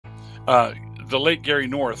The late Gary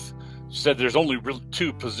North said there's only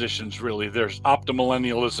two positions, really. There's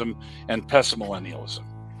optimillennialism and pessimillennialism.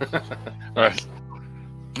 All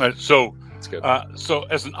right. So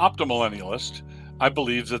as an optimillennialist, I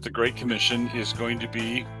believe that the Great Commission is going to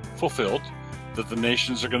be fulfilled, that the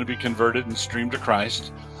nations are going to be converted and streamed to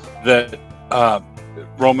Christ, that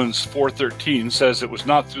Romans 4:13 says it was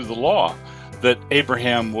not through the law that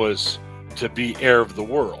Abraham was to be heir of the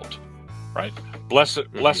world, right?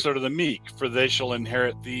 Blessed are the meek, for they shall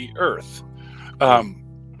inherit the earth.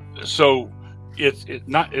 So it's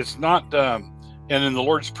not. And in the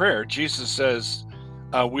Lord's Prayer, Jesus says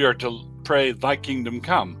we are to pray, "Thy kingdom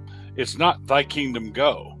come." It's not "Thy kingdom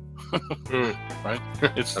go," right?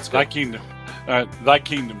 It's Thy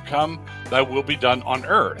kingdom come. Thy will be done on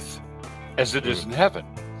earth as it is in heaven.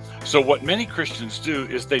 So what many Christians do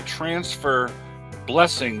is they transfer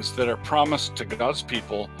blessings that are promised to God's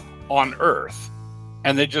people on earth,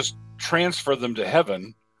 and they just transfer them to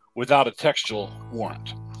heaven without a textual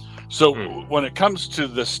warrant. So when it comes to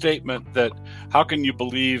the statement that how can you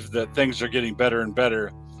believe that things are getting better and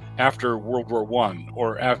better after World War I,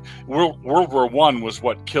 or World War I was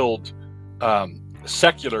what killed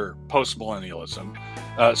secular postmillennialism.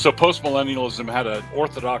 So postmillennialism had an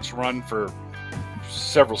orthodox run for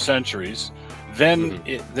several centuries. Then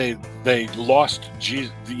they lost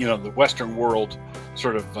Jesus. The Western world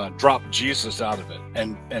sort of dropped Jesus out of it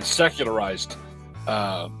and secularized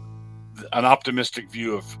an optimistic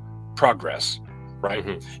view of progress,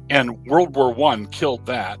 right? And World War I killed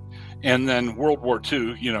that, and then World War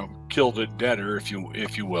II, killed it deader,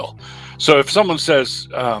 if you will. So if someone says,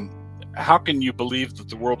 how can you believe that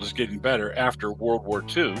the world is getting better after World War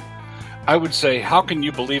II? I would say, how can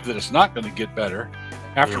you believe that it's not going to get better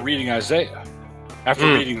after reading Isaiah? After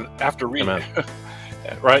reading,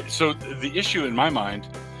 right? So the issue in my mind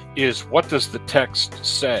is, what does the text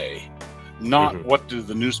say? Not what do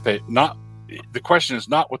the newspaper. The question is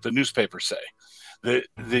not what the newspapers say.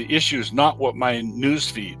 The issue is not what my news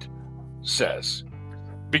feed says,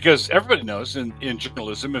 because everybody knows in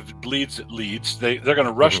journalism, if it bleeds, it leads. They're going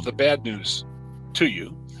to rush the bad news to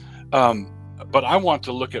you. But I want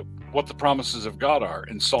to look at what the promises of God are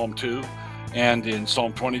in Psalm 2 and in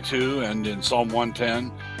Psalm 22 and in Psalm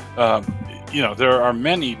 110. There are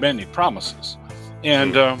many, many promises.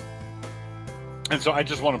 And so I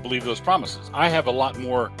just want to believe those promises. I have a lot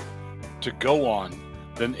more to go on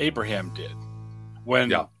than Abraham did.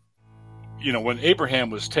 When Abraham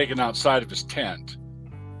was taken outside of his tent,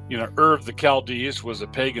 Ur of the Chaldees was a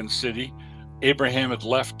pagan city. Abraham had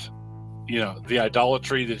left, the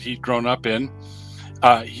idolatry that he'd grown up in.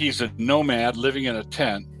 He's a nomad living in a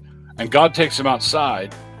tent, and God takes him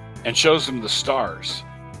outside and shows him the stars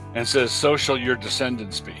and says, "So shall your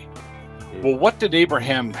descendants be." Well, what did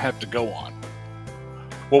Abraham have to go on?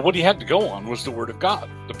 Well, what he had to go on was the word of God,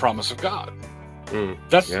 the promise of God.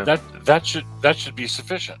 That should be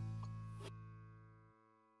sufficient.